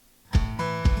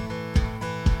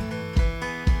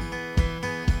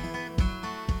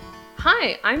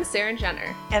Hi, I'm Sarah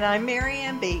Jenner. And I'm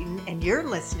Marianne Baton, and you're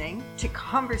listening to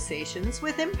Conversations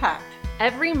with Impact.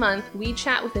 Every month, we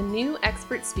chat with a new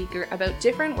expert speaker about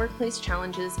different workplace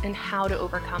challenges and how to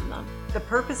overcome them. The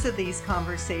purpose of these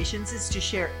conversations is to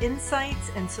share insights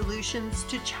and solutions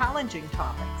to challenging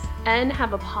topics. And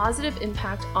have a positive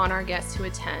impact on our guests who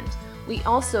attend. We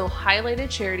also highlight a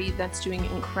charity that's doing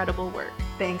incredible work.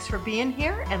 Thanks for being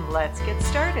here, and let's get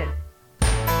started.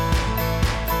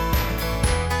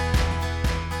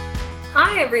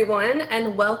 Hi, everyone,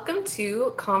 and welcome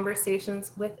to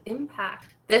Conversations with Impact.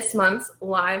 This month's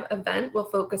live event will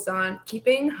focus on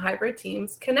keeping hybrid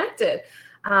teams connected.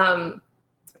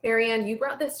 Marianne, you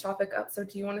brought this topic up, so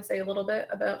do you want to say a little bit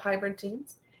about hybrid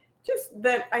teams? Just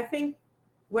that I think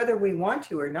whether we want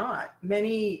to or not,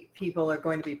 many people are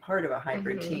going to be part of a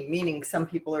hybrid team, meaning some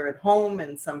people are at home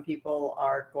and some people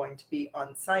are going to be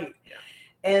on site. Yeah.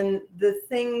 And the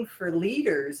thing for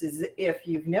leaders is if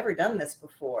you've never done this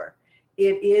before,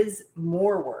 it is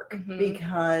more work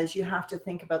because you have to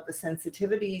think about the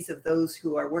sensitivities of those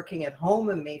who are working at home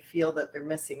and may feel that they're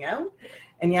missing out.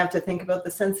 And you have to think about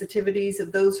the sensitivities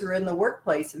of those who are in the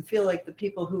workplace and feel like the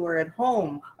people who are at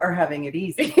home are having it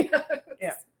easy.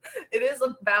 Yeah. It is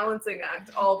a balancing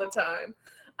act all the time.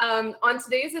 On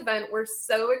today's event, we're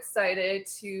so excited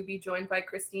to be joined by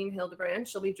Christine Hildebrand.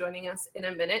 She'll be joining us in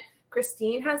a minute.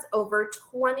 Christine has over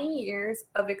 20 years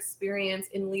of experience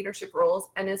in leadership roles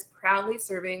and is proudly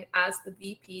serving as the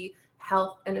VP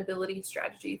Health and Ability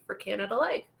Strategy for Canada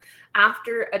Life.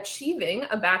 After achieving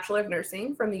a Bachelor of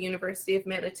Nursing from the University of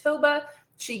Manitoba,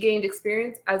 she gained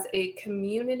experience as a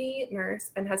community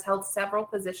nurse and has held several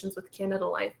positions with Canada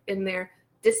Life in their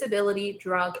disability,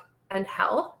 drug, and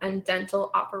health and dental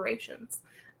operations.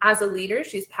 As a leader,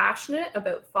 she's passionate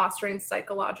about fostering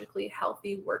psychologically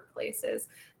healthy workplaces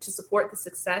to support the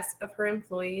success of her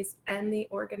employees and the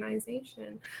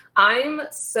organization. I'm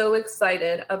so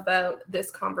excited about this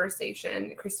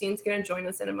conversation. Christine's going to join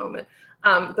us in a moment,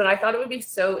 but I thought it would be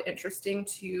so interesting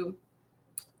to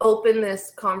open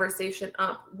this conversation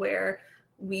up where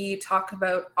we talk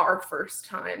about our first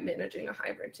time managing a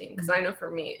hybrid team, because I know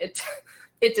for me,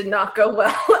 it did not go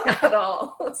well at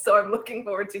all. So I'm looking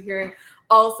forward to hearing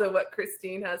also what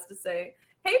Christine has to say.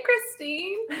 Hey,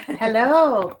 Christine.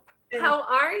 Hello. How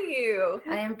are you?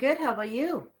 I am good. How about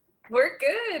you? We're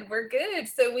good. We're good.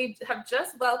 So we have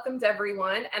just welcomed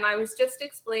everyone. And I was just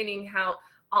explaining how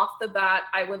off the bat,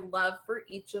 I would love for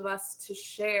each of us to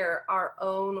share our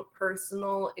own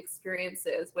personal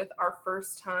experiences with our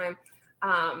first time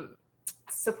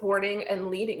supporting and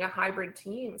leading a hybrid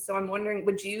team. So I'm wondering,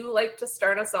 would you like to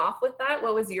start us off with that?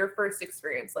 What was your first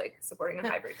experience like supporting a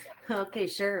hybrid team? Okay,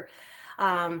 sure.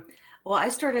 Well, I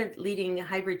started leading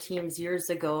hybrid teams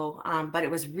years ago, but it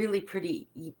was really pretty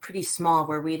small,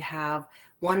 where we'd have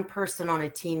one person on a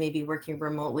team maybe working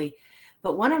remotely.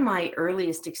 But one of my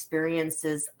earliest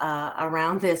experiences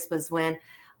around this was when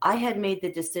I had made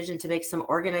the decision to make some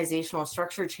organizational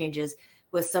structure changes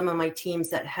with some of my teams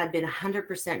that had been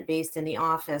 100% based in the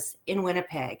office in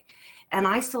Winnipeg. And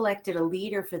I selected a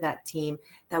leader for that team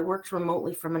that worked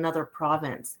remotely from another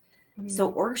province. So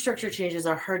org structure changes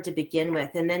are hard to begin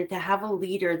with. And then to have a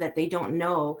leader that they don't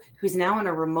know, who's now in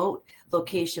a remote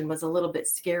location, was a little bit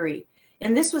scary.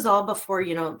 And this was all before,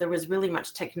 there was really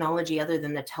much technology other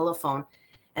than the telephone.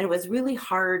 And it was really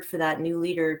hard for that new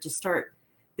leader to start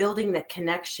building the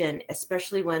connection,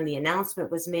 especially when the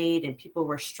announcement was made and people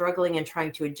were struggling and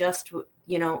trying to adjust,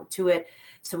 to it.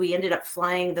 So we ended up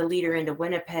flying the leader into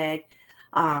Winnipeg.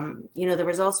 There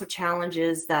was also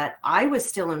challenges that I was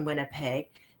still in Winnipeg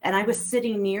and I was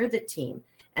sitting near the team.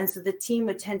 And so the team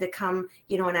would tend to come,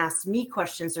 and ask me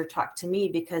questions or talk to me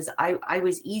because I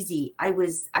was easy. I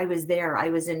was there. I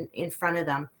was in front of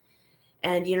them.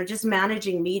 And, just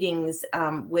managing meetings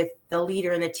with the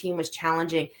leader and the team was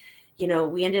challenging.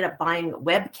 We ended up buying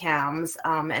webcams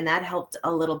and that helped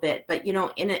a little bit. But,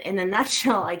 in a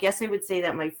nutshell, I guess I would say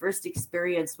that my first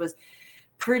experience was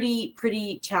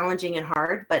pretty challenging and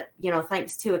hard. But,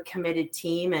 thanks to a committed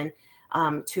team and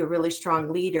to a really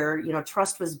strong leader,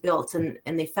 trust was built and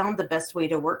they found the best way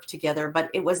to work together.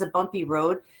 But it was a bumpy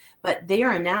road. But they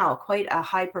are now quite a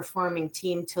high performing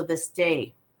team till this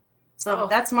day. So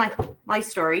that's my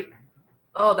story.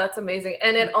 Oh, that's amazing.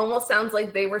 And it almost sounds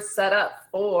like they were set up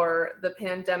for the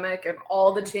pandemic and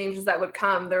all the changes that would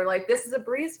come. They're like, this is a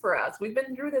breeze for us. We've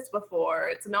been through this before.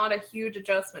 It's not a huge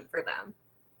adjustment for them.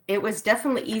 It was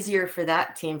definitely easier for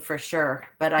that team for sure.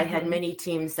 But I had many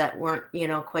teams that weren't,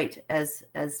 quite as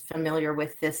familiar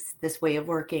with this way of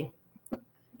working.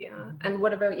 Yeah. And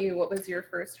what about you? What was your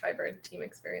first hybrid team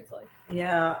experience like?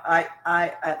 Yeah,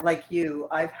 I like you,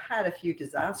 I've had a few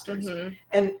disasters. Mhm.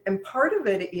 And part of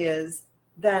it is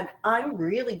that I'm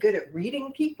really good at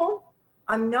reading people.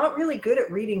 I'm not really good at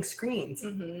reading screens.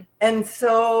 Mhm. And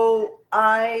so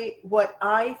what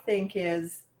I think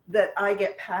is that I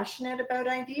get passionate about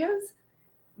ideas,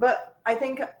 but I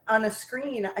think on a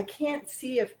screen, I can't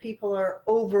see if people are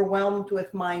overwhelmed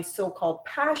with my so-called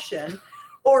passion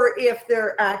or if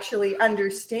they're actually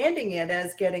understanding it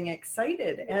as getting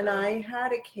excited. And I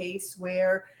had a case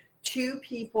where two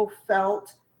people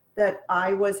felt that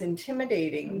I was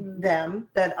intimidating them,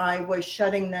 that I was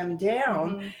shutting them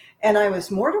down, and I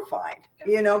was mortified,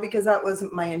 because that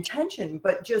wasn't my intention.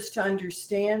 But just to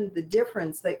understand the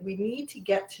difference, that we need to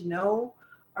get to know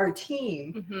our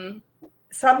team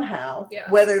somehow,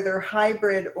 whether they're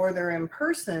hybrid or they're in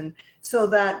person, so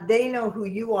that they know who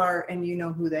you are and you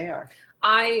know who they are.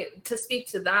 To speak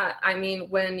to that, I mean,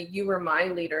 when you were my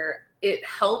leader, it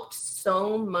helped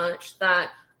so much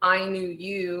that I knew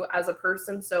you as a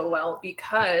person so well,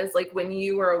 because like when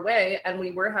you were away and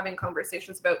we were having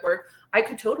conversations about work, I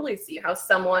could totally see how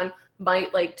someone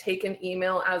might like take an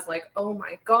email as like, oh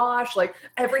my gosh, like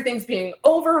everything's being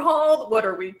overhauled. What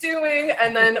are we doing?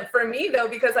 And then for me though,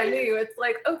 because I knew you, it's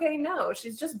like, okay, no,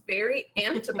 she's just very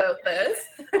amped about this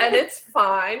and it's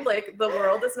fine. Like the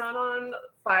world is not on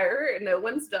fire. No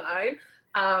one's died.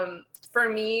 For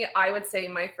me, I would say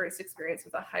my first experience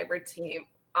with a hybrid team,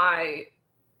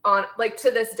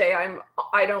 to this day,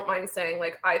 I don't mind saying,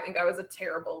 like, I think I was a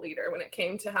terrible leader when it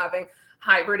came to having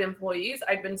hybrid employees.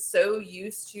 I'd been so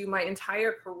used to my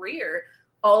entire career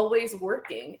always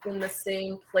working in the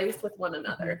same place with one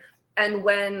another. And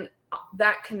when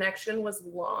that connection was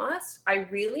lost, I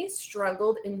really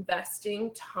struggled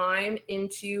investing time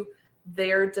into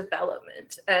their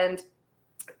development. And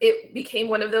it became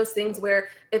one of those things where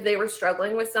if they were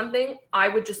struggling with something, I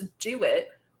would just do it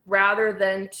rather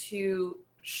than to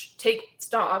take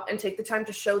the time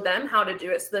to show them how to do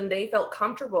it, so then they felt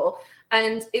comfortable.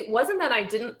 And it wasn't that I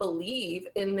didn't believe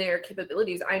in their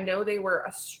capabilities. I know they were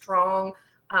a strong,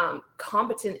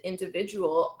 competent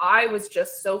individual. I was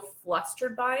just so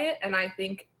flustered by it. And I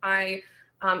think I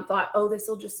thought, oh, this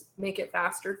will just make it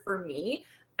faster for me.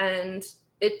 And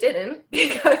it didn't,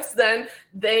 because then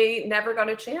they never got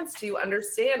a chance to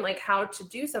understand like how to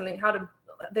do something,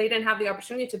 they didn't have the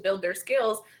opportunity to build their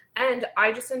skills. And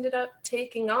I just ended up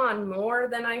taking on more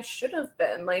than I should have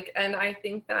been. And I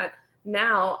think that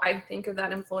now I think of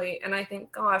that employee and I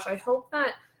think, gosh, I hope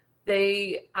that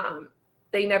they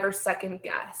never second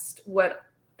guessed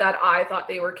that I thought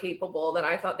they were capable, that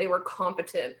I thought they were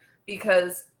competent,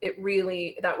 because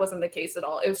that wasn't the case at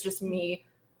all. It was just me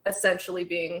essentially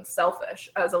being selfish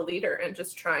as a leader and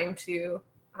just trying to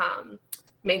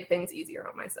make things easier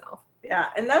on myself. Yeah,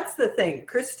 and that's the thing.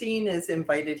 Christine is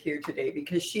invited here today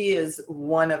because she is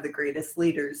one of the greatest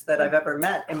leaders that I've ever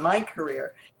met in my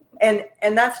career. And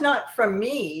that's not from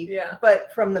me,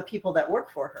 but from the people that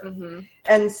work for her.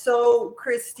 And so,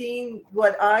 Christine,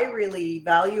 what I really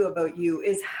value about you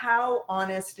is how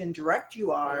honest and direct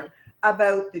you are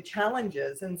about the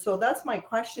challenges. And so that's my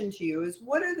question to you is,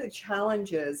 what are the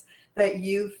challenges that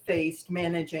you've faced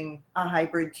managing a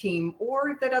hybrid team,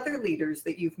 or that other leaders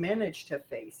that you've managed have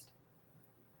faced?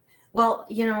 Well,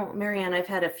 Marianne, I've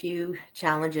had a few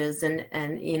challenges and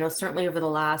certainly over the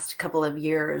last couple of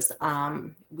years,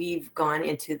 we've gone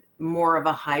into more of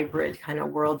a hybrid kind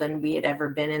of world than we had ever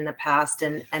been in the past,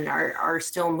 and are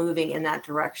still moving in that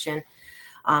direction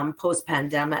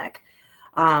post-pandemic.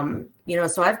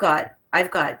 So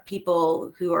I've got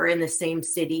people who are in the same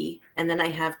city, and then I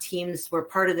have teams where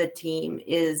part of the team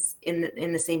is in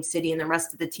the same city and the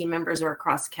rest of the team members are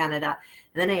across Canada.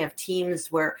 And then I have teams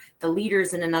where the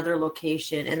leader's in another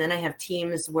location, and then I have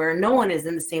teams where no one is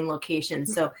in the same location.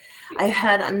 So I've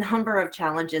had a number of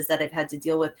challenges that I've had to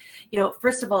deal with.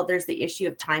 First of all, there's the issue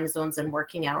of time zones and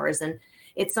working hours, and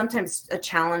it's sometimes a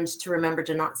challenge to remember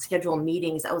to not schedule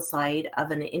meetings outside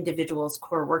of an individual's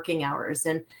core working hours.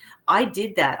 And I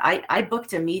did that. I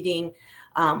booked a meeting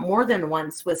more than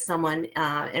once with someone.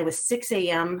 It was 6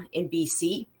 a.m. in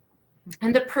BC.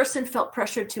 And the person felt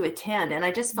pressured to attend, and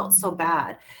I just felt so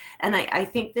bad. And I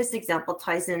think this example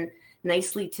ties in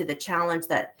nicely to the challenge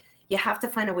that you have to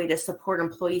find a way to support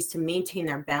employees to maintain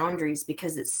their boundaries,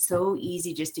 because it's so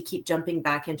easy just to keep jumping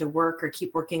back into work or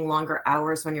keep working longer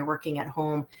hours when you're working at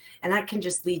home. And that can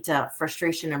just lead to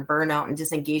frustration and burnout and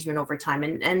disengagement over time.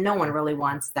 And no one really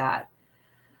wants that.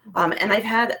 And I've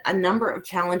had a number of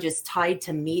challenges tied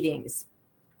to meetings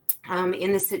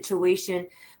in the situation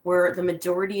where the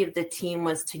majority of the team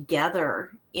was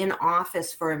together in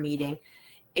office for a meeting.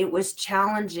 it was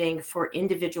challenging for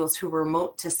individuals who were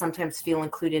remote to sometimes feel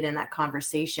included in that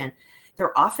conversation. There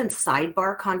are often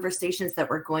sidebar conversations that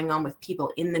were going on with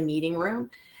people in the meeting room.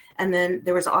 And then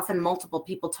there was often multiple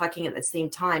people talking at the same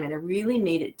time. And it really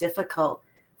made it difficult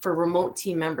for remote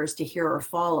team members to hear or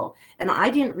follow. And I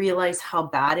didn't realize how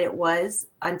bad it was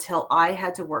until I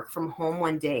had to work from home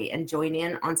one day and join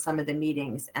in on some of the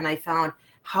meetings. And I found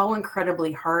how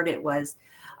incredibly hard it was.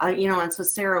 And so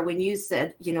Sarah, when you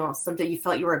said, something, you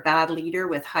felt you were a bad leader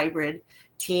with hybrid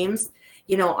teams,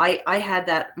 I had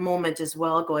that moment as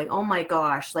well going, oh my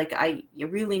gosh, you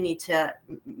really need to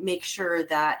make sure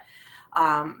that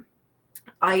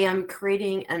I am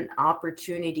creating an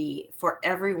opportunity for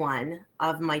everyone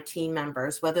of my team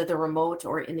members, whether they're remote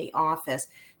or in the office,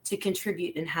 to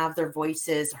contribute and have their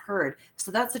voices heard.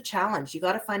 So that's a challenge. You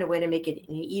got to find a way to make it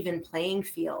an even playing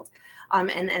field.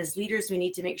 And as leaders, we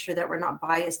need to make sure that we're not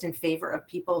biased in favor of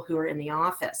people who are in the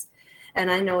office. And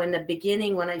I know in the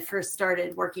beginning, when I first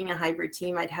started working a hybrid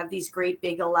team, I'd have these great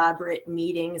big elaborate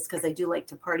meetings because I do like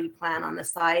to party plan on the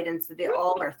side. And so they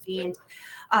all are themed,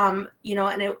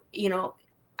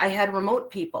 I had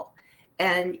remote people.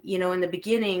 And, in the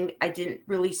beginning, I didn't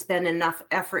really spend enough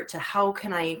effort to how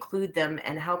can I include them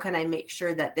and how can I make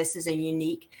sure that this is a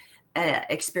unique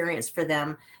experience for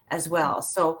them as well.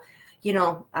 So,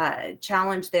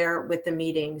 challenge there with the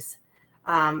meetings,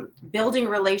 building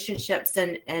relationships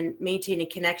and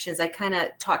maintaining connections. I kind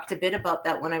of talked a bit about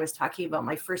that when I was talking about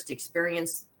my first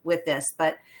experience with this,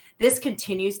 but this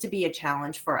continues to be a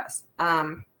challenge for us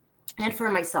and for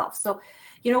myself. So,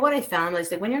 what I found is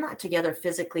that when you're not together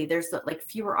physically, there's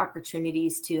fewer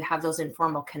opportunities to have those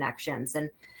informal connections.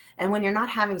 And when you're not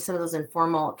having some of those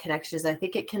informal connections, I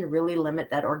think it can really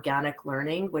limit that organic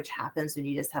learning, which happens when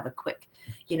you just have a quick,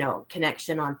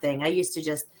 connection on thing. I used to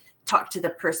just talk to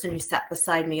the person who sat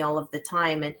beside me all of the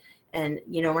time. And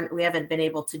we haven't been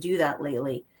able to do that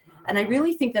lately. And I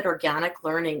really think that organic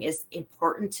learning is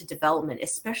important to development,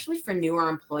 especially for newer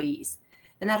employees.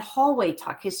 And that hallway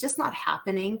talk is just not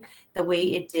happening the way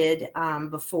it did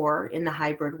before in the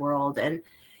hybrid world. And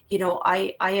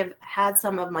I have had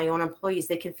some of my own employees,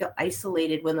 they can feel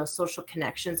isolated when those social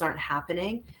connections aren't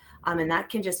happening. And that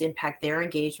can just impact their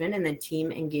engagement and then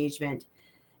team engagement.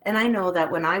 And I know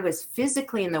that when I was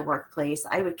physically in the workplace,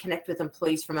 I would connect with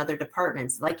employees from other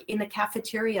departments, like in the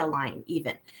cafeteria line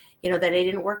even, that I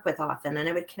didn't work with often. And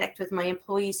I would connect with my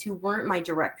employees who weren't my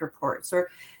direct reports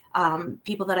or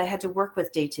people that I had to work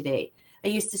with day to day. I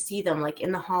used to see them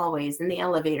in the hallways, in the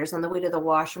elevators, on the way to the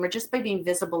washroom, or just by being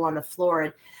visible on the floor.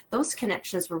 And those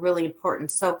connections were really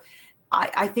important. So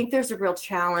I think there's a real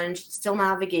challenge still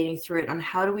navigating through it on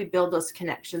how do we build those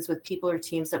connections with people or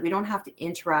teams that we don't have to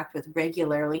interact with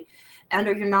regularly and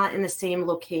or you're not in the same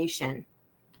location.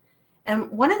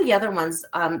 And one of the other ones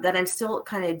that I'm still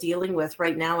kind of dealing with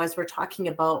right now as we're talking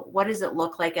about what does it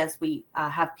look like as we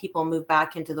have people move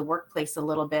back into the workplace a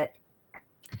little bit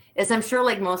is I'm sure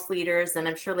like most leaders, and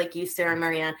I'm sure like you, Sarah,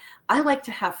 Marianne, I like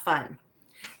to have fun.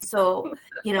 So,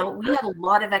 we had a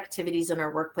lot of activities in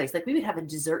our workplace. Like we would have a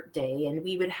dessert day and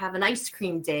we would have an ice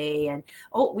cream day and,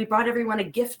 we brought everyone a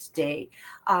gift day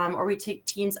or we take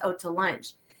teams out to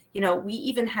lunch. We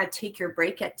even had take your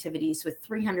break activities with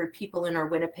 300 people in our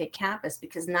Winnipeg campus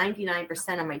because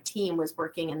 99% of my team was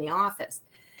working in the office.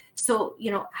 So,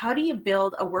 how do you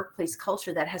build a workplace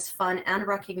culture that has fun and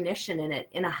recognition in it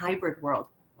in a hybrid world?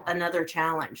 Another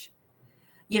challenge.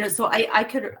 So I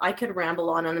could ramble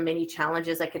on the many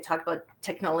challenges. I could talk about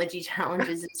technology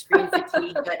challenges and screen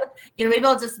fatigue, but maybe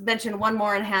I'll just mention one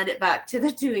more and hand it back to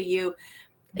the two of you.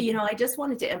 I just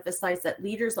wanted to emphasize that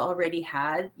leaders already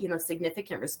had,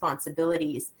 significant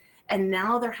responsibilities, and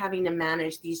now they're having to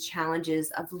manage these challenges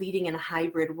of leading in a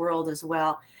hybrid world as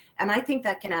well. And I think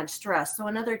that can add stress. So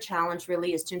another challenge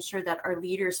really is to ensure that our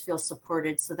leaders feel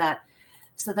supported so that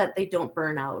they don't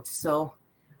burn out. So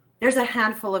there's a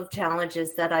handful of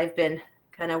challenges that I've been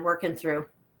kind of working through.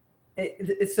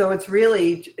 So it's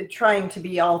really trying to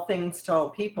be all things to all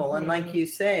people. Mm-hmm. And like you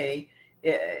say,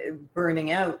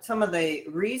 burning out. Some of the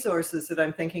resources that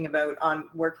I'm thinking about on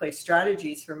workplace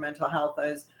strategies for mental health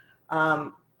is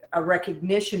a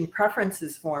recognition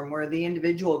preferences form where the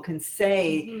individual can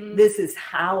say, mm-hmm. this is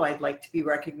how I'd like to be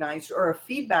recognized, or a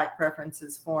feedback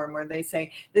preferences form where they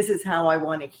say, this is how I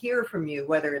want to hear from you,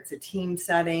 whether it's a team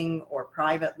setting or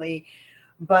privately.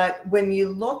 But when you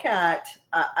look at,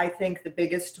 I think the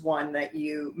biggest one that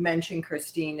you mentioned,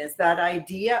 Christine, is that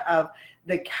idea of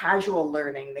the casual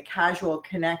learning, the casual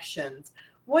connections.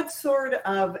 What sort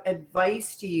of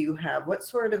advice do you have? What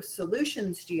sort of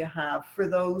solutions do you have for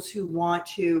those who want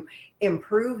to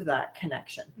improve that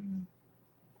connection?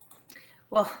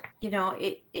 Well,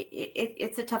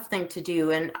 it's a tough thing to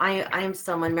do. And I'm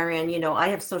someone, Marianne, I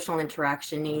have social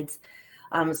interaction needs.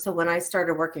 So when I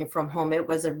started working from home, it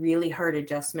was a really hard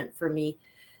adjustment for me.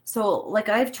 So like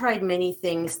I've tried many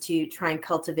things to try and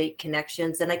cultivate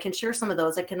connections, and I can share some of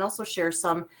those. I can also share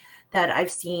some that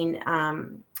I've seen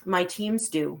my teams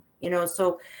do.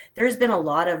 So there's been a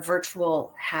lot of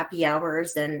virtual happy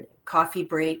hours and coffee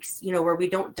breaks, where we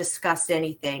don't discuss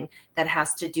anything that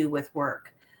has to do with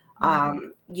work.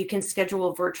 You can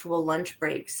schedule virtual lunch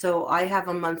breaks. So I have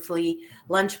a monthly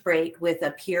lunch break with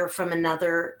a peer from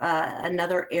another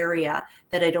area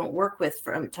that I don't work with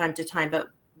from time to time, but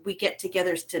we get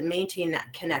together to maintain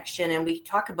that connection, and we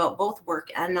talk about both work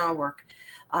and non-work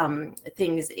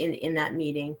things in that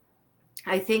meeting.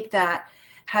 I think that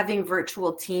having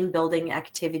virtual team building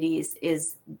activities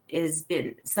is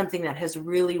been something that has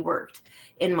really worked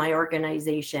in my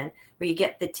organization, where you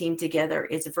get the team together.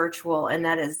 It's virtual, and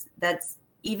that's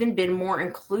even been more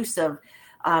inclusive,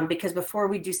 because before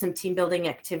we do some team building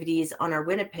activities on our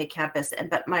Winnipeg campus,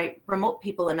 but my remote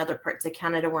people in other parts of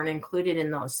Canada weren't included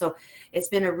in those. So it's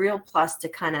been a real plus to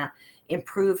kind of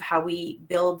improve how we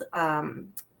build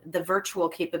the virtual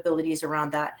capabilities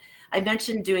around that. I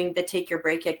mentioned doing the take your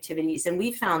break activities, and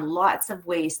we found lots of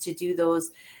ways to do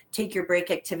those take your break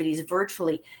activities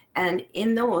virtually. And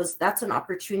in those, that's an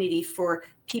opportunity for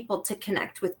people to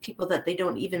connect with people that they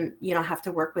don't even, have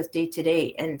to work with day to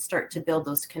day, and start to build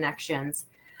those connections.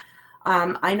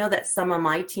 I know that some of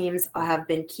my teams have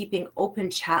been keeping open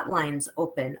chat lines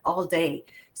open all day,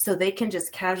 so they can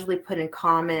just casually put in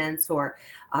comments or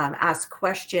ask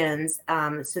questions,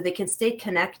 so they can stay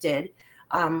connected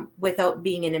without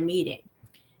being in a meeting.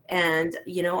 And,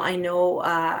 I know,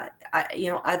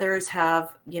 others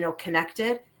have,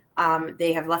 connected.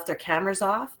 They have left their cameras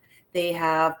off. They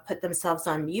have put themselves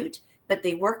on mute, but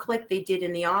they work like they did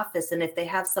in the office. And if they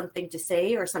have something to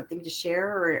say or something to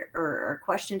share or a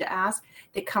question to ask,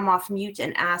 they come off mute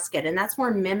and ask it. And that's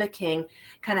more mimicking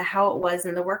kind of how it was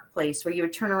in the workplace, where you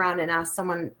would turn around and ask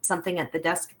someone something at the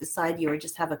desk beside you, or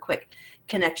just have a quick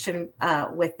connection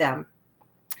with them.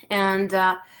 And,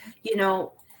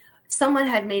 someone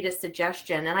had made a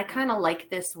suggestion, and I kind of like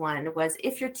this one, was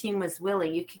if your team was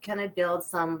willing, you could kind of build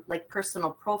some like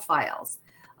personal profiles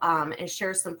and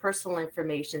share some personal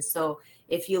information. So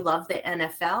if you love the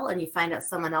NFL and you find out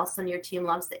someone else on your team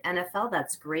loves the NFL,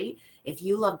 that's great. If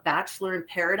you love Bachelor in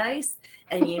Paradise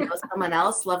and someone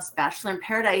else loves Bachelor in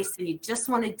Paradise, and you just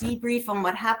want to debrief on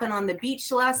what happened on the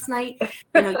beach last night,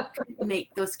 you can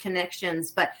make those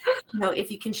connections. But,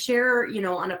 if you can share,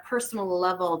 on a personal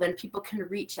level, then people can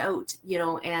reach out,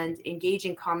 and engage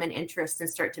in common interests and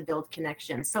start to build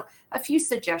connections. So a few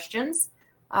suggestions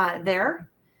there.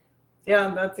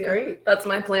 Yeah, that's great. That's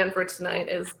my plan for tonight,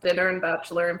 is dinner and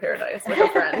Bachelor in Paradise with a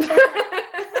friend.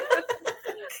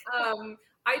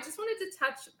 I just wanted to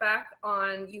touch back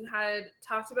on, you had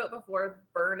talked about before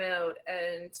burnout,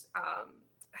 and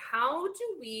how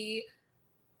do we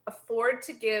afford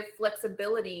to give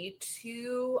flexibility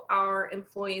to our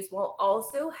employees while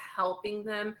also helping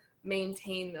them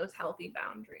maintain those healthy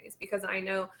boundaries? Because I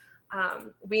know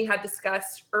we had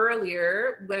discussed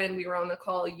earlier when we were on the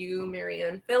call, you,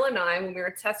 Marianne, Phil, and I, when we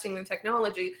were testing the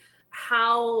technology,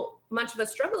 how much of a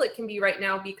struggle it can be right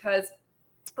now, because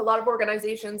a lot of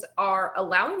organizations are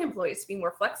allowing employees to be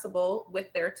more flexible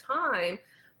with their time,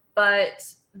 but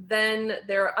then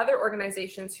there are other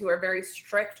organizations who are very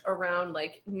strict around,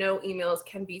 like, no emails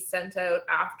can be sent out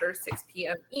after 6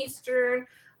 p.m. Eastern.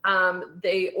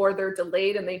 They're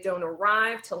delayed and they don't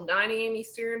arrive till 9 a.m.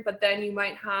 Eastern. But then you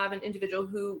might have an individual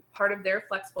who part of their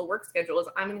flexible work schedule is,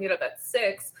 I'm going to get up at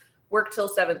 6, work till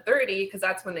 7:30, because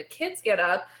that's when the kids get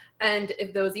up. And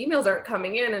if those emails aren't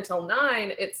coming in until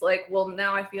 9, it's like, well,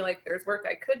 now I feel like there's work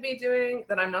I could be doing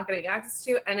that I'm not getting access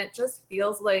to. And it just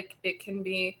feels like it can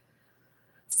be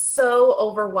so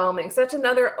overwhelming, such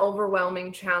another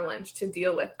overwhelming challenge to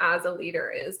deal with as a leader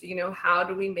is, how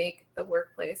do we make the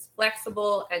workplace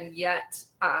flexible and yet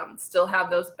still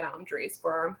have those boundaries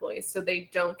for our employees so they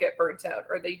don't get burnt out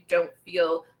or they don't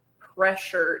feel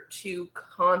pressure to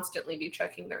constantly be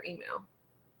checking their email?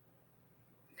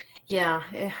 Yeah,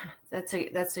 that's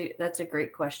a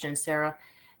great question, Sarah.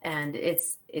 And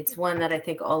it's one that I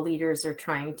think all leaders are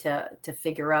trying to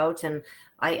figure out. And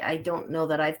I don't know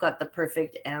that I've got the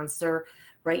perfect answer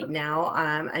right now.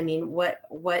 I mean, what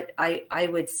I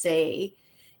would say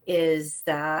is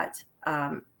that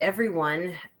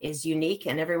everyone is unique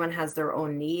and everyone has their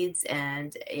own needs,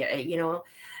 and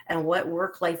and what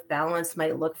work-life balance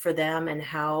might look for them, and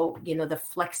how the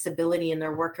flexibility in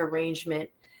their work arrangement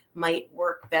might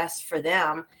work best for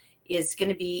them is going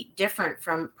to be different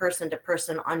from person to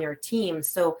person on your team.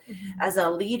 So as a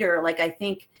leader, like I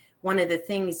think one of the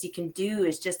things you can do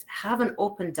is just have an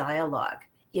open dialogue,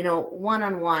 you know,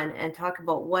 one-on-one, and talk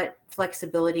about what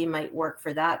flexibility might work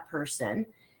for that person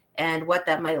and what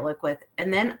that might look with.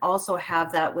 And then also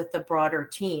have that with the broader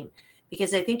team.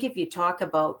 Because I think if you talk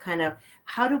about kind of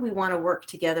how do we want to work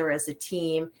together as a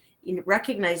team,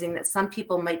 recognizing that some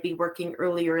people might be working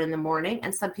earlier in the morning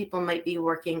and some people might be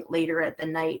working later at the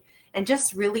night, and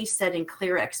just really setting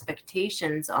clear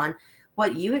expectations on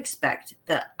what you expect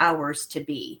the hours to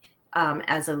be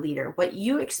as a leader, what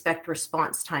you expect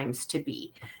response times to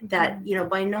be. That, you know,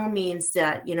 by no means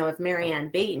that, you know, if Marianne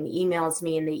Baton emails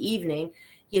me in the evening,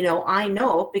 you know, I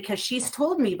know because she's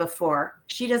told me before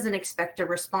she doesn't expect a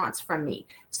response from me.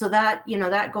 So that, you know,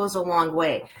 that goes a long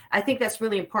way. I think that's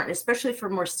really important, especially for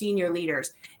more senior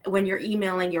leaders. When you're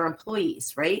emailing your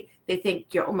employees, right? They think,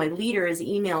 oh, my leader has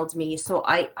emailed me, so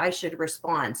I should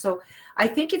respond. So I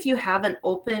think if you have an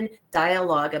open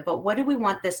dialogue about what do we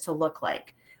want this to look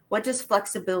like? What does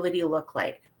flexibility look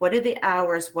like? What are the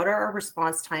hours? What are our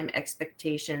response time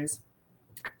expectations?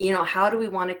 You know, how do we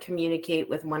want to communicate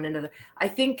with one another? I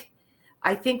think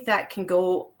that can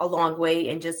go a long way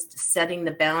in just setting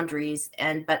the boundaries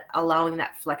but allowing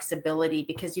that flexibility,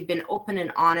 because you've been open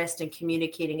and honest and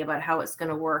communicating about how it's going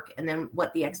to work and then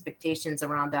what the expectations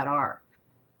around that are.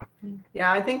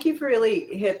 Yeah, I think you've really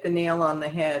hit the nail on the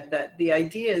head, that the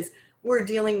idea is we're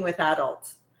dealing with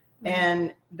adults,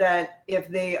 and that if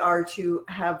they are to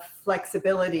have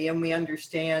flexibility, and we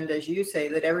understand, as you say,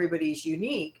 that everybody's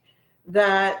unique,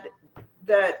 that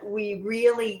we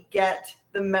really get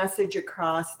the message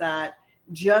across that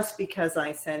just because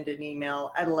I send an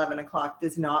email at 11 o'clock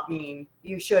does not mean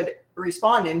you should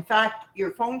respond. In fact,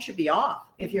 your phone should be off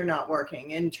if you're not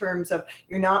working, in terms of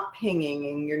you're not pinging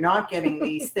and you're not getting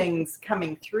these things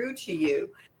coming through to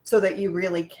you, so that you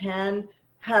really can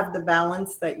have the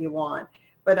balance that you want.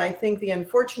 But I think the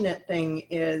unfortunate thing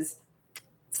is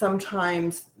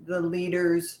sometimes the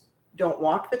leaders don't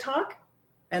walk the talk,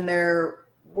 and they're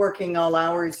working all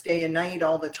hours, day and night,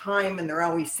 all the time, and they're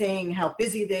always saying how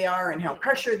busy they are and how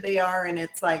pressured they are, and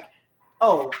it's like,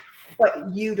 oh,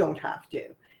 but you don't have to.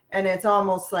 And it's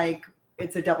almost like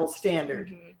it's a double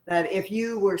standard, that if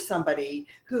you were somebody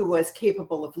who was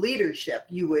capable of leadership,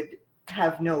 you would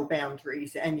have no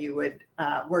boundaries and you would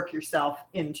work yourself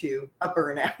into a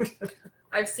burnout.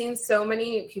 I've seen so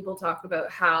many people talk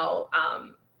about how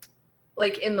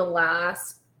like in the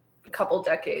last couple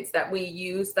decades that we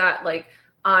use that like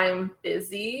I'm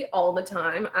busy all the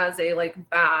time as a like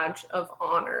badge of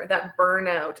honor. That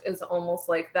burnout is almost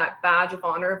like that badge of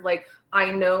honor of like,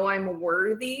 I know I'm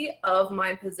worthy of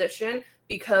my position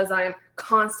because I'm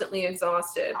constantly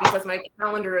exhausted, because my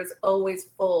calendar is always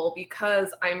full, because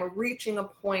I'm reaching a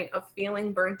point of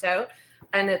feeling burnt out.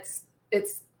 And it's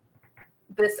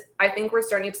this, I think we're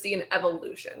starting to see an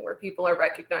evolution where people are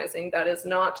recognizing that is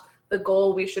not the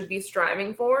goal we should be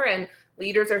striving for. And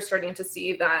leaders are starting to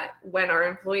see that when our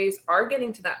employees are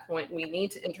getting to that point, we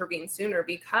need to intervene sooner,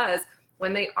 because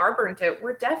when they are burnt out,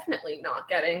 we're definitely not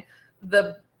getting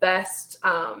the best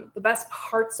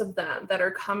parts of them that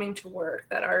are coming to work,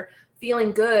 that are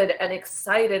feeling good and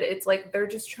excited. It's like they're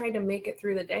just trying to make it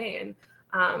through the day.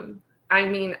 And I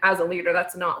mean, as a leader,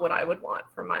 that's not what I would want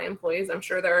from my employees. I'm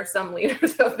sure there are some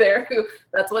leaders out there who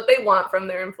that's what they want from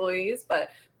their employees. But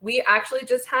we actually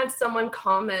just had someone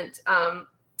comment,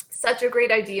 such a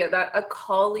great idea, that a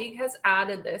colleague has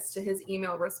added this to his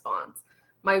email response.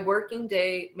 My working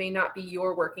day may not be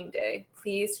your working day.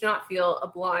 Please do not feel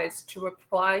obliged to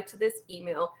reply to this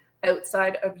email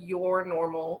outside of your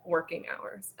normal working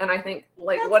hours. And I think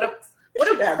like what a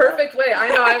perfect way. I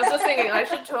know, I was just thinking I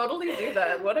should totally do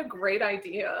that. What a great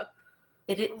idea.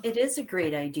 It is a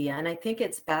great idea. And I think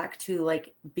it's back to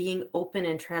like being open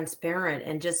and transparent,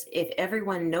 and just if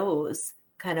everyone knows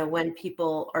kind of when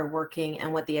people are working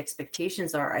and what the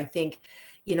expectations are, I think,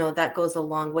 you know, that goes a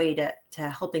long way to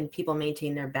helping people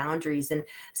maintain their boundaries. And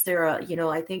Sarah, you know,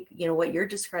 I think, you know, what you're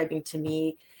describing to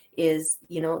me is,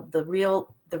 you know, the real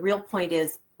point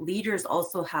is leaders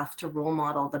also have to role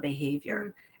model the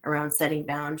behavior around setting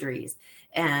boundaries.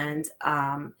 And,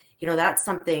 you know, that's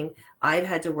something I've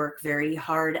had to work very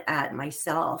hard at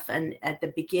myself. And at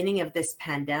the beginning of this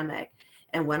pandemic,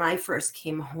 and when I first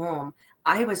came home,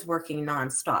 I was working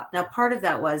nonstop. Now, part of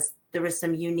that was there was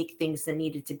some unique things that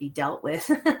needed to be dealt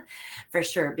with for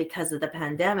sure because of the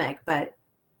pandemic, but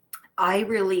I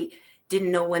really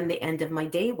didn't know when the end of my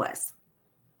day was.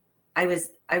 I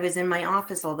was in my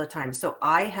office all the time. So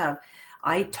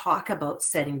I talk about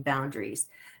setting boundaries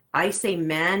I say,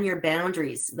 man your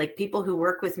boundaries. Like people who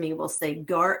work with me will say,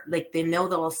 guard, like they know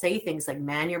they'll say things like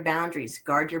man your boundaries,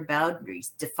 guard your boundaries,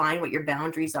 define what your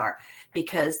boundaries are,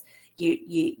 because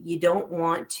you don't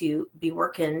want to be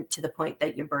working to the point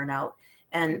that you burn out.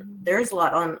 And there's a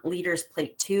lot on leaders'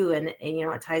 plate too. And you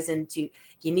know, it ties into,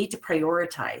 you need to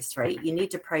prioritize, right? You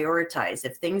need to prioritize.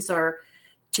 If things are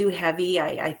too heavy,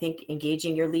 I think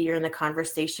engaging your leader in the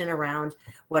conversation around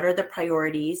what are the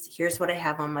priorities? Here's what I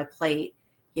have on my plate.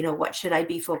 You know, what should I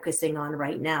be focusing on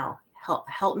right now?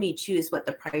 Help me choose what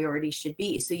the priorities should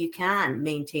be so you can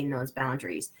maintain those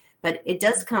boundaries. But it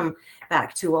does come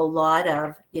back to a lot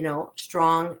of, you know,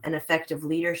 strong and effective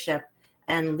leadership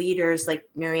and leaders like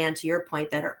Marianne, to your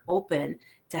point, that are open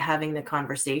to having the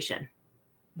conversation.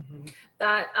 Mm-hmm.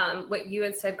 That what you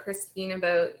had said, Christine,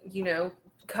 about, you know,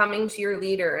 coming to your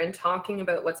leader and talking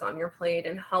about what's on your plate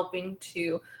and helping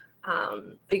to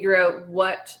figure out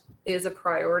what is a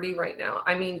priority right now.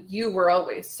 I mean, you were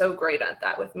always so great at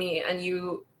that with me, and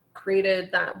you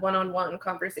created that one-on-one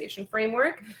conversation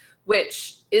framework,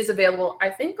 which is available,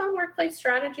 I think, on Workplace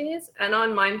Strategies and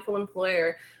on Mindful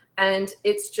Employer. And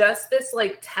it's just this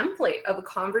like template of a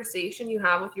conversation you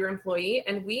have with your employee.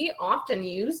 And we often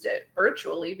used it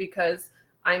virtually because,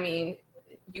 I mean,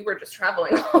 you were just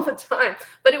traveling all the time,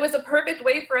 but it was a perfect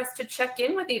way for us to check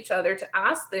in with each other, to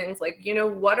ask things like, you know,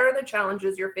 what are the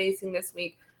challenges you're facing this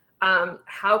week?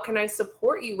 How can I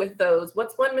support you with those?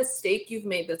 What's one mistake you've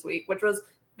made this week? Which was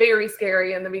very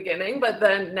scary in the beginning, but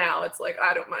then now it's like,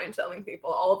 I don't mind telling people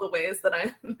all the ways that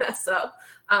I mess up,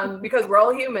 because we're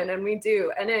all human and we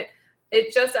do. And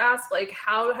it just asks, like,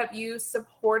 how have you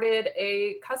supported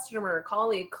a customer,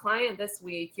 colleague, client this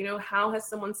week? You know, how has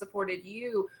someone supported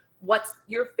you? What's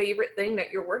your favorite thing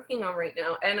that you're working on right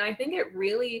now? And I think it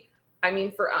really, I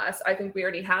mean, for us, I think we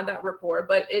already had that rapport,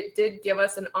 but it did give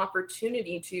us an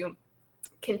opportunity to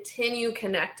continue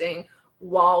connecting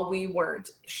while we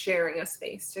weren't sharing a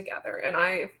space together. And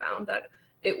I found that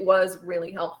it was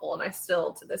really helpful, and I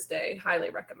still, to this day, highly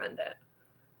recommend it.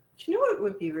 Do you know what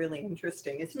would be really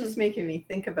interesting? It's just making me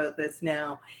think about this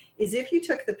now, is if you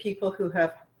took the people who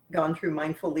have gone through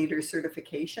Mindful Leader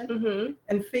certification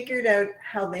and figured out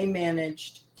how they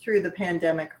managed through the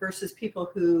pandemic versus people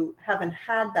who haven't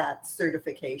had that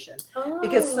certification.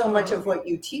 Because so much of what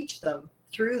you teach them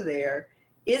through there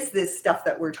is this stuff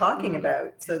that we're talking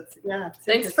about. So it's, yeah.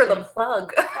 Thanks for the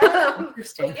plug.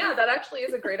 Interesting. Yeah, that actually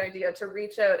is a great idea, to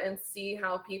reach out and see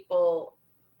how people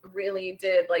really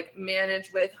did like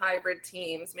manage with hybrid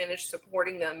teams, manage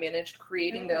supporting them, manage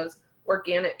creating those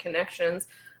organic connections.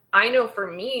 I know for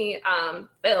me,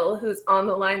 Phil, who's on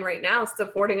the line right now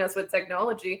supporting us with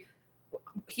technology,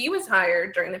 he was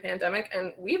hired during the pandemic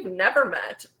and we've never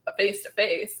met face to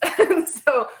face. And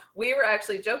so we were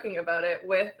actually joking about it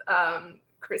with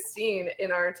Christine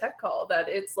in our tech call, that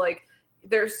it's like,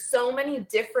 there's so many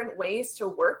different ways to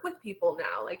work with people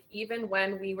now. Like even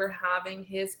when we were having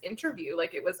his interview,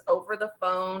 like it was over the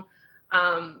phone.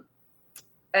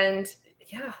 And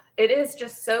yeah, it is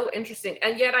just so interesting.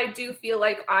 And yet I do feel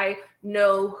like I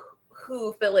know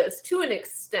who Phil is to an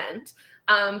extent.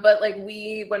 But like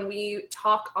when we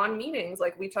talk on meetings,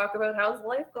 like we talk about how's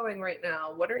life going right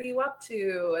now? What are you up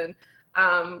to? And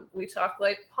we talk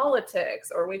like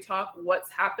politics, or we talk what's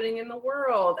happening in the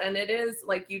world. And it is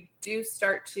like, you do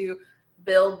start to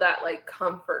build that like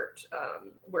comfort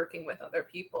working with other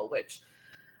people, which,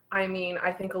 I mean,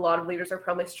 I think a lot of leaders are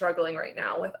probably struggling right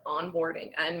now with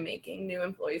onboarding and making new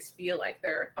employees feel like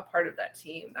they're a part of that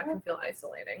team. That can feel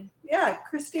isolating. Yeah.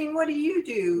 Christine, what do you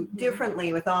do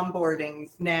differently with onboarding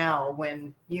now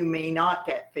when you may not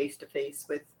get face-to-face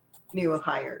with new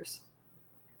hires?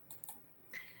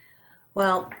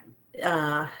 Well,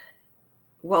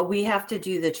 we have to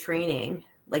do the training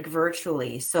like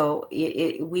virtually. So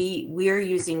we are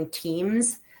using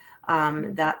Teams.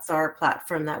 That's our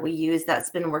platform that we use. That's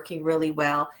been working really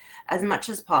well. As much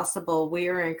as possible, we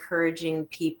are encouraging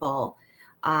people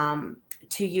to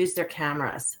use their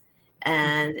cameras.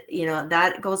 And, you know,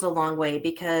 that goes a long way,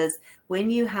 because when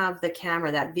you have the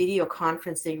camera, that video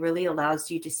conferencing really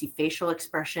allows you to see facial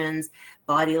expressions,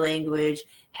 body language,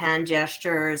 hand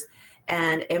gestures,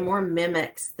 and it more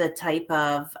mimics the type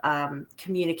of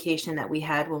communication that we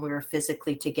had when we were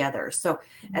physically together. So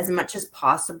as much as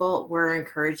possible, we're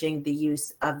encouraging the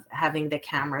use of having the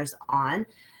cameras on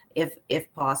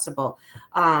if possible.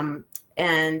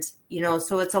 And, you know,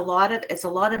 so it's a lot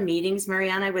of meetings,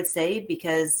 Marianne, I would say,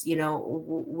 because, you know,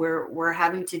 we're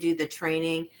having to do the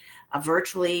training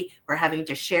virtually. We're having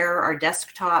to share our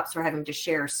desktops. We're having to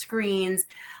share screens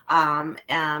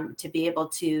to be able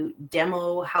to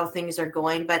demo how things are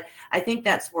going. But I think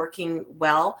that's working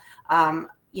well.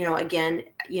 again,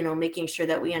 making sure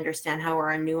that we understand how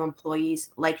our new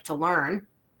employees like to learn.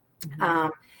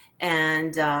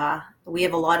 And we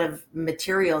have a lot of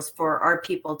materials for our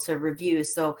people to review.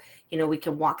 So, we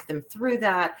can walk them through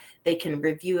that. They can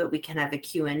review it. We can have a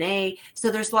Q&A.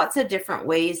 So there's lots of different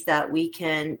ways that we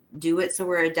can do it. So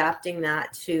we're adapting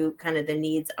that to kind of the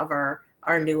needs of our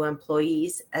new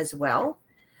employees as well.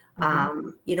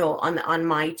 On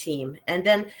my team. And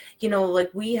then,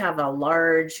 like we have a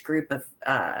large group of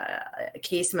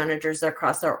case managers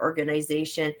across our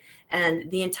organization,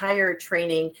 and the entire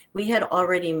training, we had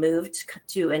already moved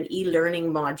to an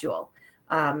e-learning module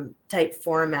type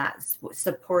format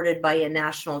supported by a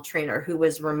national trainer who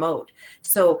was remote.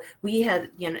 So we had,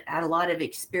 had a lot of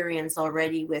experience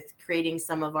already with creating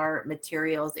some of our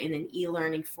materials in an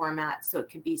e-learning format, so it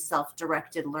could be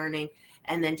self-directed learning,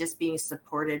 and then just being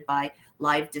supported by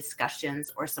live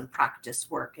discussions or some practice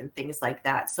work and things like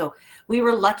that. So we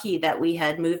were lucky that we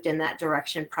had moved in that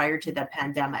direction prior to the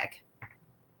pandemic.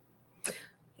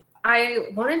 I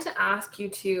wanted to ask you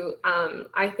too,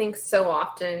 I think so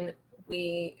often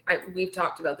we've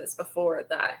talked about this before,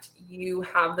 that you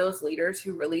have those leaders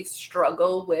who really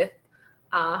struggle with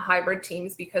hybrid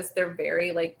teams because they're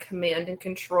very like command and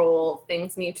control.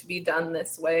 Things need to be done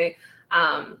this way.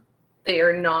 They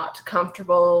are not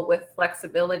comfortable with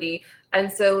flexibility.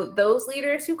 And so those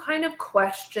leaders who kind of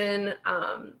question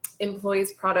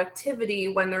employees' productivity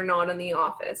when they're not in the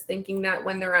office, thinking that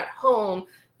when they're at home,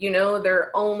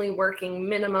 they're only working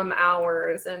minimum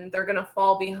hours and they're going to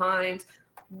fall behind.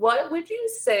 What would you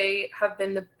say have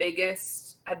been the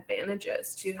biggest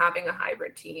advantages to having a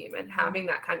hybrid team and having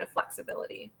that kind of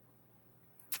flexibility?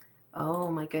 Oh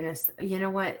my goodness. You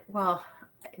know what? Well,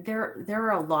 there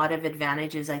are a lot of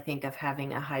advantages, I think, of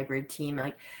having a hybrid team.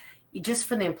 Like, just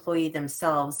for the employee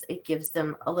themselves, it gives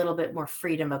them a little bit more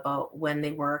freedom about when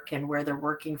they work and where they're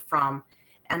working from.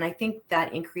 And I think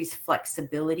that increased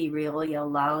flexibility really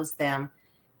allows them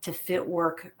to fit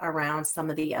work around some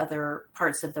of the other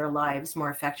parts of their lives more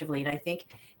effectively. And I think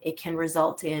it can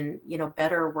result in,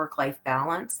 better work-life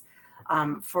balance.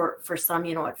 For some,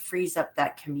 it frees up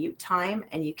that commute time,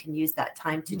 and you can use that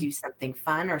time to do something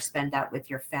fun or spend that with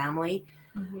your family.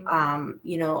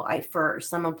 For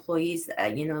some employees,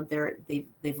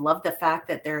 they've loved the fact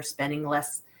that they're spending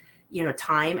less,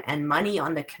 time and money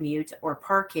on the commute or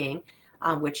parking,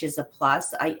 which is a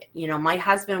plus. My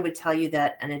husband would tell you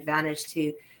that an advantage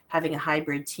to having a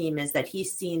hybrid team is that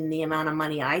he's seen the amount of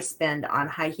money I spend on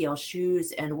high heel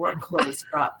shoes and work clothes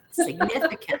drop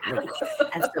significantly.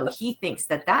 And so he thinks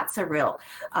that that's a real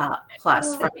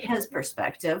plus from his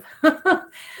perspective.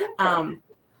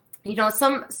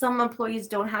 Some employees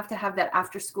don't have to have that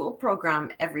after school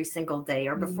program every single day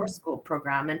or before school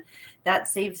program. And that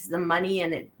saves them money,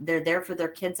 and they're there for their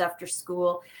kids after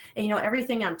school. And,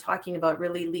 everything I'm talking about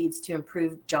really leads to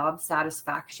improved job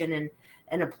satisfaction and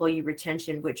employee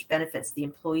retention, which benefits the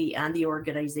employee and the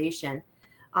organization.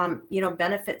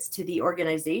 Benefits to the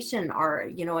organization are,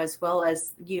 as well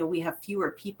as, we have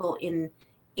fewer people in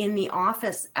the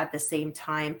office at the same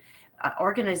time.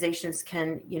 Organizations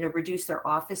can, reduce their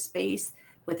office space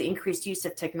with the increased use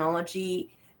of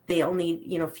technology. They'll need,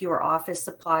 fewer office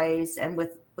supplies. And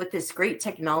with this great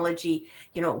technology,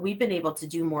 we've been able to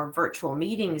do more virtual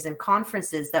meetings and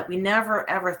conferences that we never,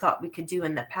 ever thought we could do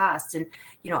in the past. And,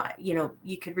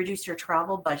 you could reduce your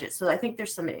travel budget. So I think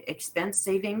there's some expense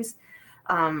savings,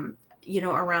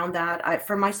 around that.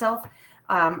 For myself,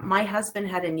 my husband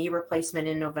had a knee replacement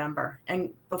in November.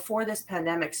 And before this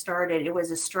pandemic started, it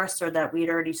was a stressor that we'd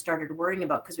already started worrying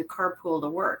about because we carpool to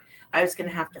work. I was going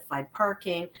to have to find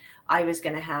parking. I was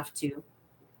going to have to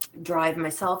drive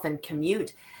myself and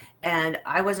commute. And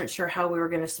I wasn't sure how we were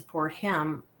going to support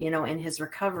him, in his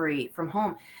recovery from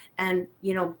home. And,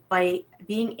 by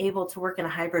being able to work in a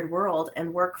hybrid world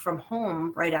and work from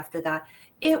home right after that,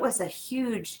 it was a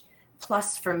huge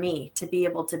plus for me to be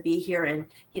able to be here and,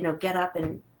 get up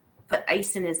and put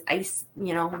ice in his ice,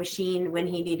 machine when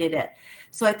he needed it.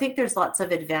 So I think there's lots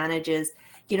of advantages.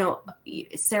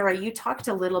 Sarah, you talked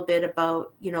a little bit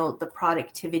about, the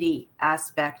productivity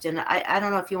aspect. And I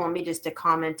don't know if you want me just to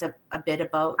comment a bit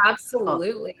about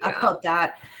absolutely about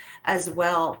that as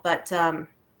well. But,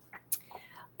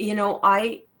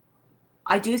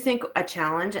 I do think a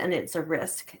challenge, and it's a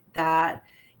risk, that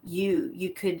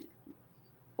you could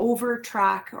over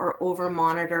track or over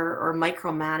monitor or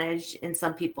micromanage, in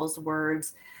some people's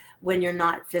words, when you're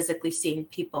not physically seeing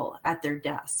people at their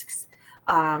desks.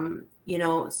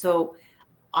 So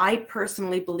I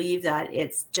personally believe that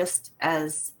it's just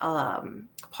as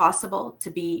possible to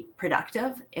be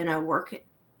productive in a work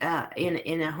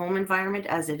in a home environment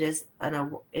as it is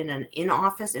in an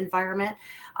in-office environment.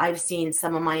 I've seen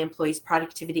some of my employees'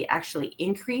 productivity actually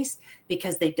increase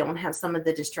because they don't have some of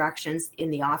the distractions in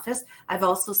the office. I've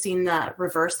also seen the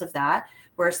reverse of that,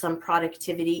 where some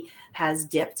productivity has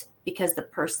dipped because the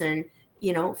person,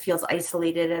 feels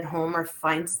isolated at home or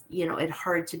finds, it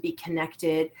hard to be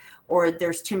connected, or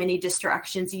there's too many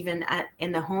distractions even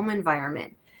in the home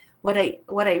environment. What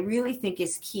I really think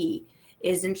is key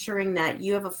is ensuring that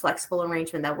you have a flexible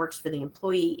arrangement that works for the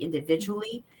employee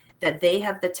individually, that they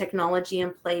have the technology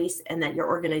in place, and that your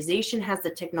organization has the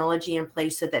technology in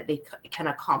place so that they can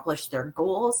accomplish their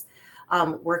goals,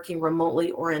 working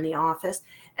remotely or in the office,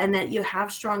 and that you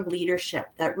have strong leadership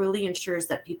that really ensures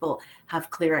that people have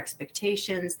clear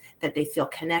expectations, that they feel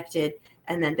connected,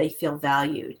 and then they feel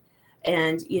valued.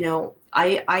 And,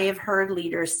 I have heard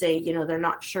leaders say, they're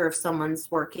not sure if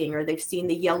someone's working, or they've seen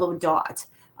the yellow dot,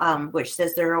 which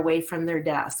says they're away from their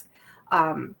desk.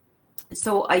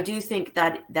 So I do think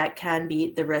that can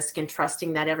be the risk in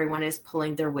trusting that everyone is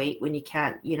pulling their weight when you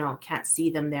can't see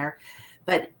them there.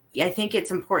 But I think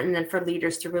it's important then for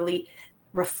leaders to really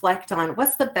reflect on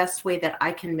what's the best way that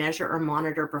I can measure or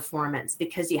monitor performance,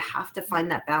 because you have to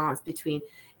find that balance between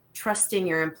trusting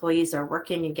your employees are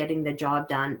working and getting the job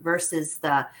done versus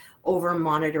the over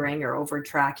monitoring or over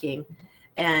tracking.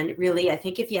 And really, I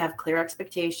think if you have clear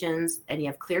expectations and you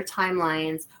have clear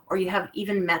timelines, or you have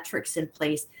even metrics in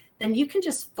place, then you can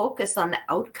just focus on the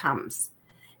outcomes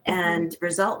and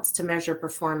results to measure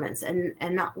performance, and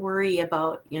not worry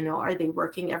about, are they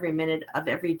working every minute of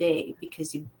every day,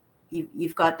 because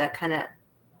you've got that kind of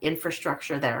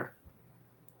infrastructure there.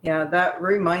 Yeah, that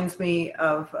reminds me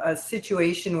of a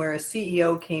situation where a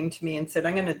CEO came to me and said,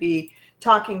 I'm going to be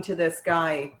talking to this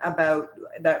guy about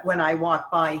that. When I walk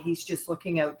by, he's just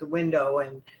looking out the window,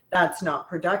 and that's not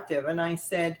productive. And I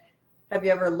said, have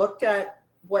you ever looked at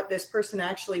what this person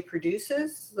actually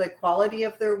produces, the quality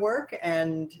of their work,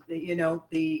 and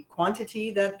the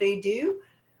quantity that they do?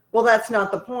 Well, that's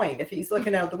not the point if he's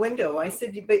looking out the window. I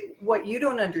said, but what you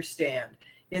don't understand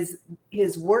is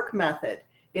his work method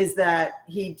is that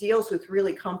he deals with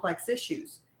really complex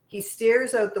issues. He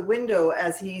stares out the window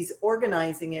as he's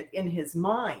organizing it in his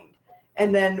mind.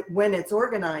 And then when it's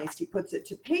organized, he puts it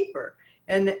to paper.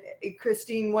 And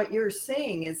Christine, what you're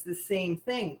saying is the same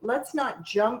thing. Let's not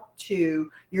jump to,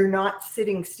 you're not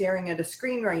sitting staring at a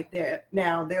screen right there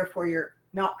now, therefore you're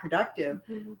not productive.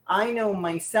 Mm-hmm. I know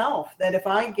myself that if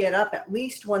I get up at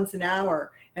least once an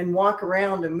hour and walk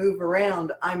around and move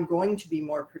around, I'm going to be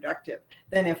more productive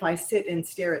than if I sit and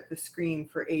stare at the screen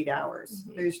for 8 hours.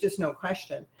 Mm-hmm. There's just no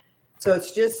question. So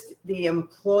it's just the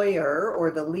employer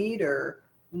or the leader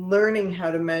learning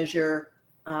how to measure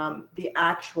the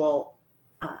actual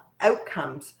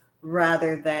outcomes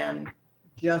rather than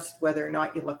just whether or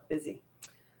not you look busy.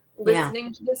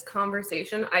 Listening to this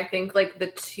conversation, I think like the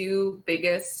two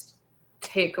biggest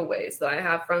takeaways that I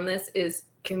have from this is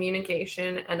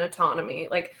communication and autonomy.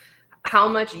 Like how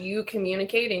much you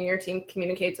communicate and your team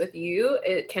communicates with you,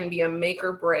 it can be a make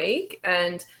or break.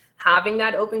 And having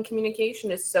that open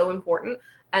communication is so important.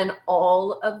 And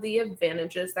all of the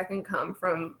advantages that can come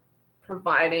from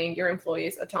providing your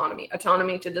employees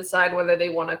autonomy to decide whether they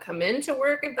want to come into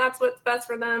work if that's what's best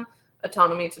for them,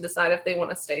 autonomy to decide if they want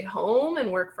to stay home and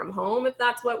work from home if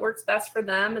that's what works best for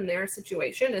them and their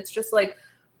situation. It's just like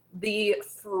the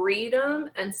freedom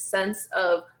and sense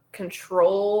of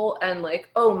control and like,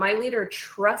 oh, my leader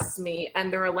trusts me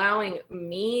and they're allowing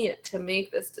me to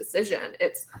make this decision.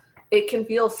 It can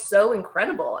feel so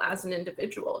incredible as an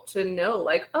individual to know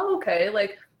like, oh, okay,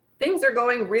 like things are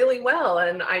going really well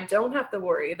and I don't have to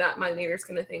worry that my leader's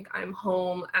going to think I'm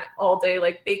home all day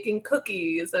like baking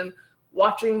cookies and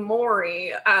watching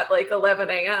Maury at like 11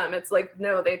 a.m. It's like,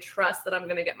 no, they trust that I'm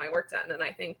going to get my work done. And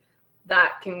I think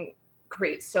that can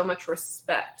create so much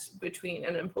respect between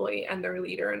an employee and their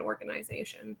leader and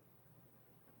organization.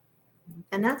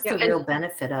 And that's the real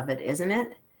benefit of it, isn't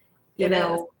it? If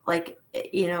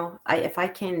I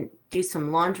can do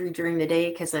some laundry during the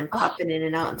day because I'm popping in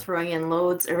and out and throwing in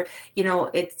loads, or,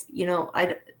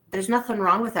 there's nothing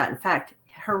wrong with that. In fact,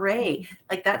 hooray,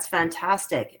 like that's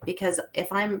fantastic, because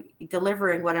if I'm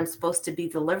delivering what I'm supposed to be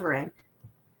delivering,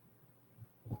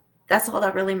 that's all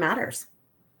that really matters.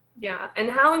 Yeah. And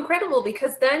how incredible,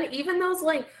 because then even those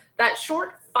like that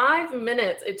short 5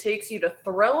 minutes it takes you to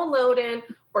throw a load in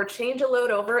or change a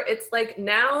load over, it's like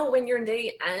now when your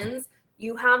day ends,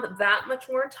 you have that much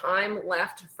more time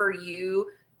left for you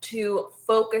to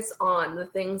focus on the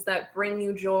things that bring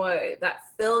you joy, that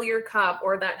fill your cup,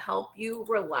 or that help you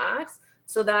relax.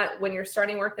 so that when you're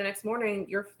starting work the next morning,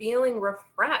 you're feeling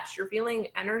refreshed, you're feeling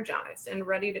energized and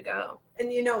ready to go.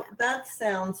 And that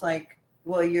sounds like,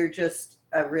 well, you're just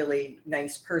a really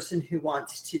nice person who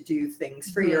wants to do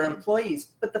things for your employees.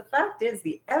 But the fact is,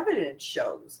 the evidence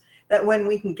shows that when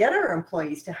we can get our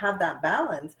employees to have that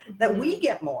balance, that we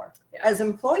get more as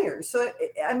employers. So,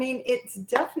 I mean, it's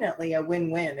definitely a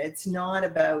win-win. It's not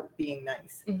about being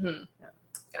nice.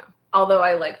 Yeah. Although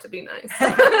I like to be nice.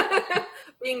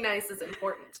 Being nice is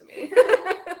important to me.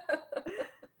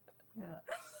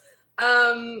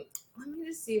 Let me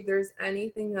just see if there's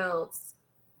anything else.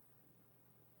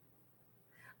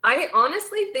 I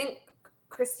honestly think,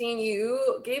 Christine,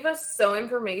 you gave us so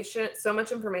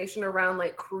much information around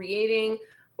like creating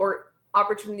or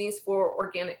opportunities for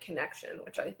organic connection,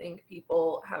 which I think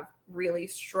people have really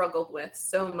struggled with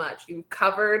so much. You've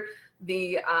covered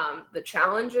the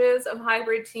challenges of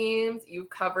hybrid teams. You've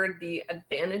covered the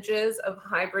advantages of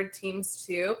hybrid teams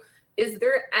too. Is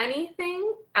there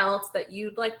anything else that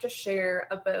you'd like to share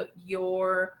about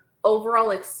your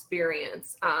overall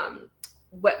experience,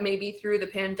 what maybe through the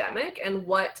pandemic and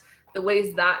what the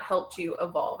ways that helped you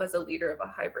evolve as a leader of a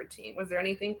hybrid team? Was there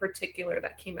anything particular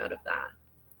that came out of that?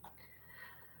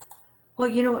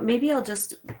 Well, maybe I'll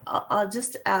just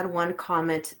add one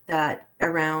comment that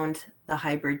around the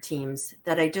hybrid teams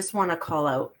that I just want to call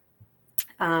out,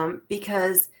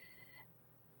 because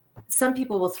some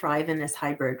people will thrive in this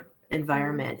hybrid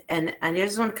environment, and I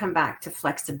just want to come back to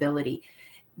flexibility.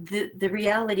 The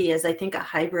reality is, I think a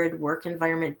hybrid work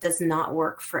environment does not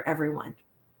work for everyone.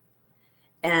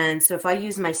 And so if I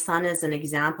use my son as an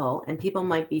example, and people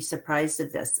might be surprised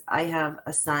at this, I have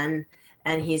a son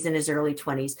and he's in his early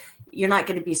 20s. You're not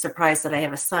going to be surprised that I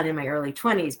have a son in my early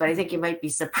 20s, but I think you might be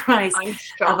surprised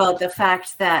about the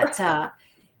fact that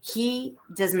he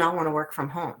does not want to work from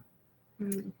home.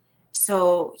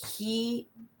 So he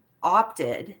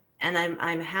opted, and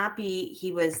I'm happy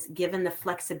he was given the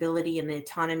flexibility and the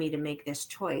autonomy to make this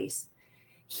choice.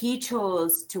 He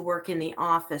chose to work in the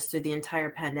office through the entire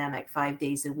pandemic, 5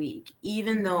 days a week,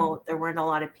 even though there weren't a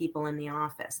lot of people in the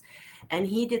office. And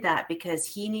he did that because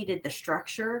he needed the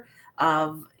structure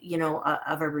of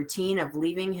a routine of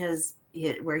leaving his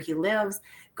where he lives,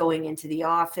 going into the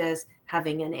office,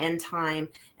 having an end time,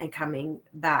 and coming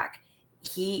back.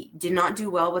 He did not do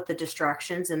well with the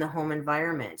distractions in the home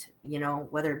environment,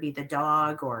 whether it be the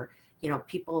dog or,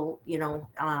 people,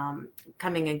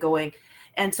 coming and going.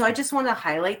 And so I just want to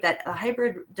highlight that a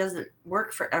hybrid doesn't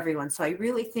work for everyone. So I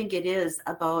really think it is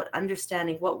about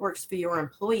understanding what works for your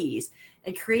employees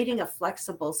and creating a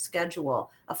flexible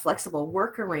schedule, a flexible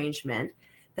work arrangement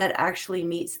that actually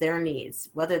meets their needs,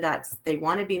 whether that's they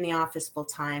want to be in the office full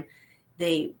time,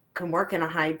 they can work in a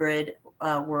hybrid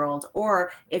world,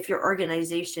 or if your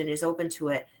organization is open to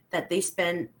it, that they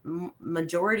spend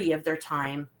majority of their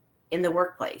time in the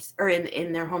workplace or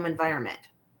in their home environment.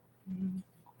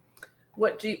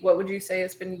 What would you say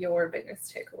has been your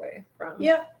biggest takeaway from?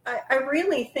 Yeah, I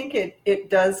really think it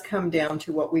does come down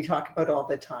to what we talk about all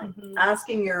the time.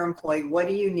 Asking your employee, what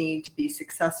do you need to be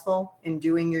successful in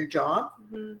doing your job?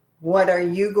 What are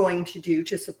you going to do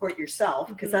to support yourself?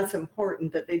 Because that's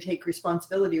important that they take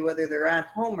responsibility, whether they're at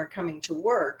home or coming to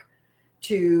work,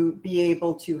 to be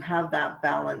able to have that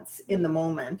balance in the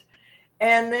moment.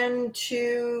 And then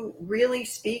to really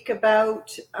speak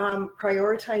about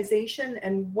prioritization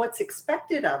and what's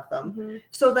expected of them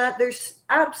so that there's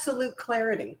absolute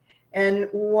clarity. And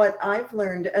what I've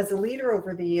learned as a leader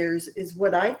over the years is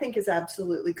what I think is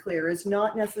absolutely clear is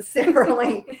not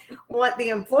necessarily what the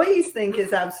employees think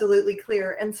is absolutely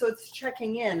clear. And so it's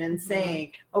checking in and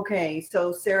saying, okay,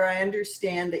 so Sarah, I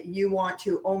understand that you want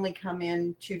to only come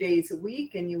in 2 days a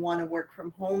week and you want to work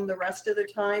from home the rest of the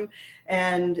time,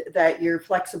 and that you're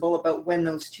flexible about when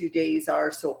those 2 days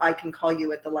are. So I can call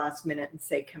you at the last minute and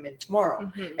say, come in tomorrow.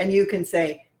 And you can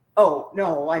say, oh,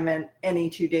 no, I meant any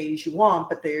 2 days you want,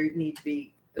 but there need to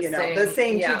be, the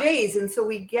same 2 days. And so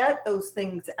we get those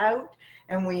things out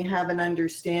and we have an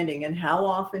understanding. And how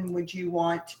often would you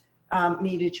want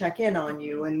me to check in on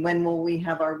you? And when will we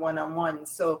have our one-on-one?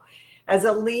 So as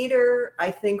a leader,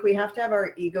 I think we have to have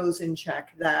our egos in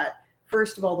check that,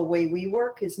 first of all, the way we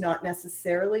work is not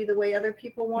necessarily the way other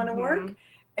people want to work.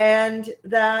 And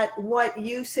that what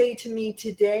you say to me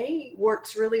today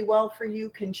works really well for you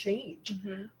can change.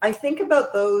 I think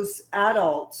about those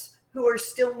adults who are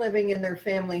still living in their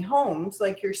family homes,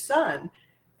 like your son,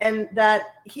 and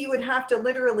that he would have to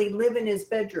literally live in his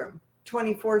bedroom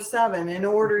 24/7 in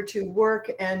order to work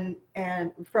and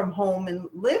from home and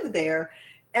live there.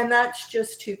 And that's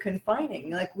just too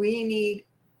confining. Like, we need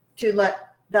to let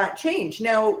that change.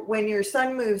 Now, when your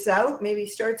son moves out, maybe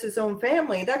starts his own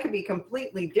family, that could be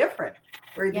completely different,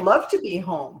 where he'd love to be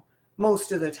home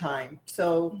most of the time.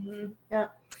 So,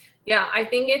 Yeah, I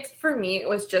think for me, it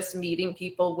was just meeting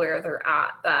people where they're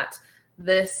at, that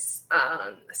this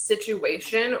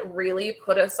situation really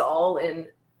put us all in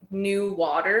new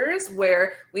waters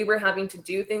where we were having to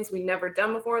do things we never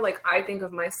done before. Like, I think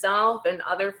of myself and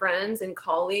other friends and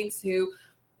colleagues who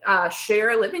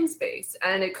share a living space,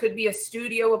 and it could be a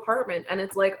studio apartment. And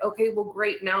it's like, okay, well,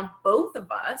 great. Now both of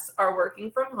us are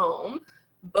working from home.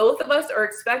 Both of us are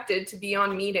expected to be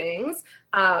on meetings,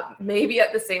 maybe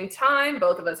at the same time.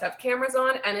 Both of us have cameras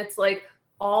on. And it's like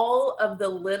all of the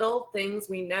little things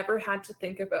we never had to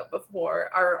think about before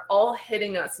are all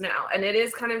hitting us now. And it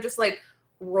is kind of just like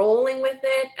rolling with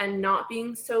it and not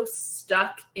being so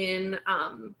stuck in,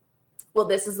 well,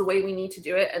 this is the way we need to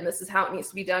do it, and this is how it needs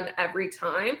to be done every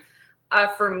time.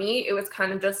 For me, it was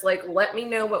kind of just like, let me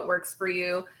know what works for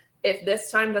you. If this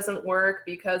time doesn't work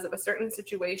because of a certain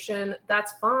situation,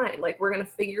 that's fine. Like, we're going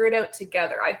to figure it out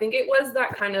together. I think it was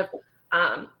that kind of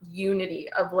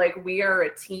unity of like, we are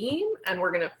a team and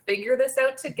we're going to figure this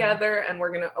out together, and we're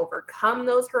going to overcome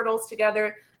those hurdles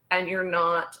together. And you're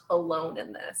not alone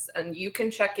in this. And you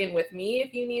can check in with me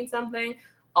if you need something.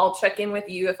 I'll check in with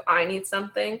you if I need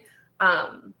something.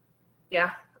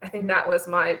 I think that was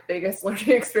my biggest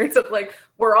learning experience of like,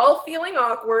 we're all feeling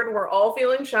awkward, we're all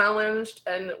feeling challenged,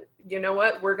 and you know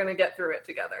what? We're going to get through it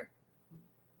together.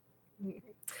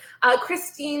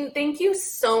 Christine, thank you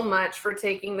so much for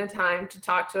taking the time to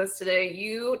talk to us today.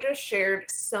 You just shared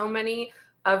so many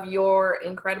of your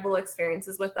incredible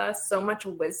experiences with us, so much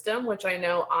wisdom, which I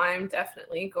know I'm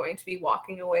definitely going to be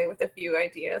walking away with a few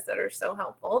ideas that are so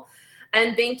helpful.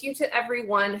 And thank you to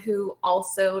everyone who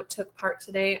also took part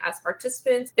today as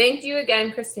participants. Thank you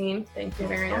again, Christine. Thank you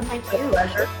very much. Thank you. A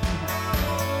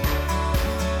pleasure.